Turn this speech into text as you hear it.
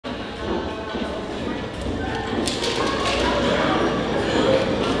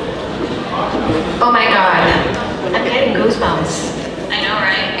Oh my god, I'm getting goosebumps. I know,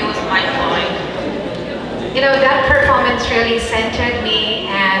 right? It was mind-blowing. You know, that performance really centered me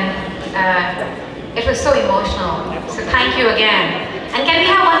and it was so emotional. So thank you again. And can we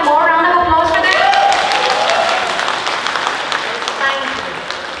have one more round of applause for them? Thank you.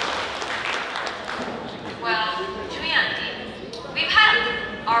 Well, Julianti, we've had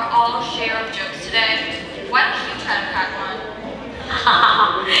our all share of jokes today. Why don't you try to crack one?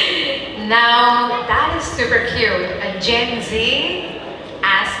 Now, that is super cute. A Gen Z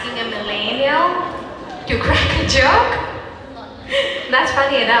asking a millennial to crack a joke? That's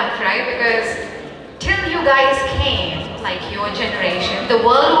funny enough, right? Because till you guys came, like your generation, the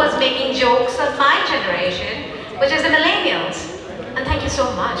world was making jokes of my generation, which is the millennials. And thank you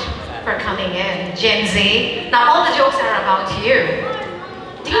so much for coming in, Gen Z. Now all the jokes are about you.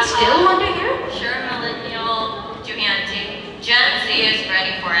 Do you still want to hear? Sure, millennial Julianti. Gen Z is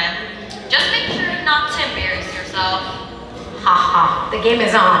ready for it. Just make sure not to embarrass yourself. Haha, the game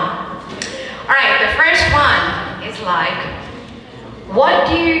is on. Alright, the first one is like, what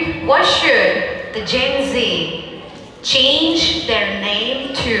should the Gen Z change their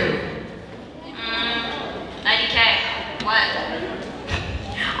name to? IDK. What?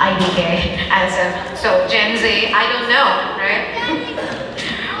 IDK, so Gen Z, I don't know, right?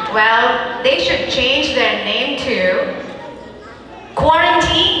 Well, they should change their name to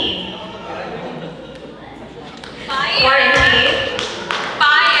quarantine. Fire. Quarantine.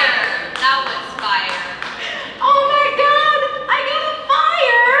 Fire. That was fire. Oh my god, I got a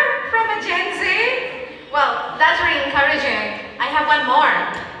fire from a Gen Z. Well, that's really encouraging. I have one more.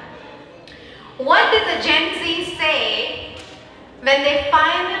 What did the Gen Z say when they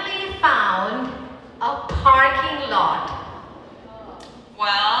finally found a parking lot?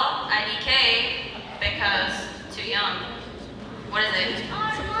 Well, IDK, because too young. What is it?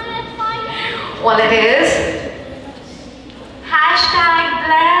 Well, it is hashtag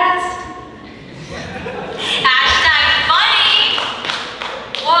blessed. Hashtag funny.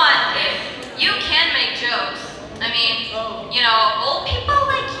 One, you can make jokes. I mean, you know, old people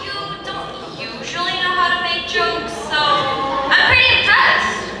like you don't usually know how to make jokes, so I'm pretty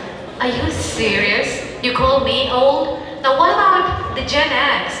impressed. Are you serious? You call me old? Now what about the Gen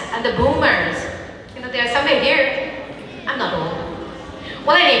X and the boomers? You know, they are somewhere here. I'm not old.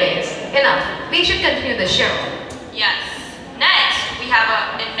 Well, anyways, enough. We should continue the show. Yes. Next, we have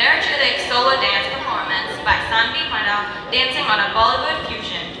an energetic solo dance performance by Saanvi Panda dancing on a Bollywood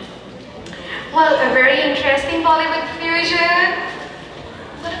fusion. Well, a very interesting Bollywood fusion.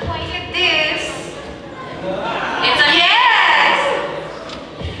 I'm gonna point at this. It's a yes!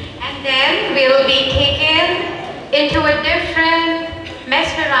 And then we'll be taken into a different,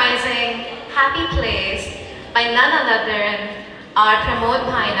 mesmerizing, happy place by none other than our Pramod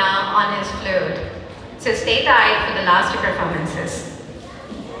Bhaina on his flute. So stay tight for the last two performances.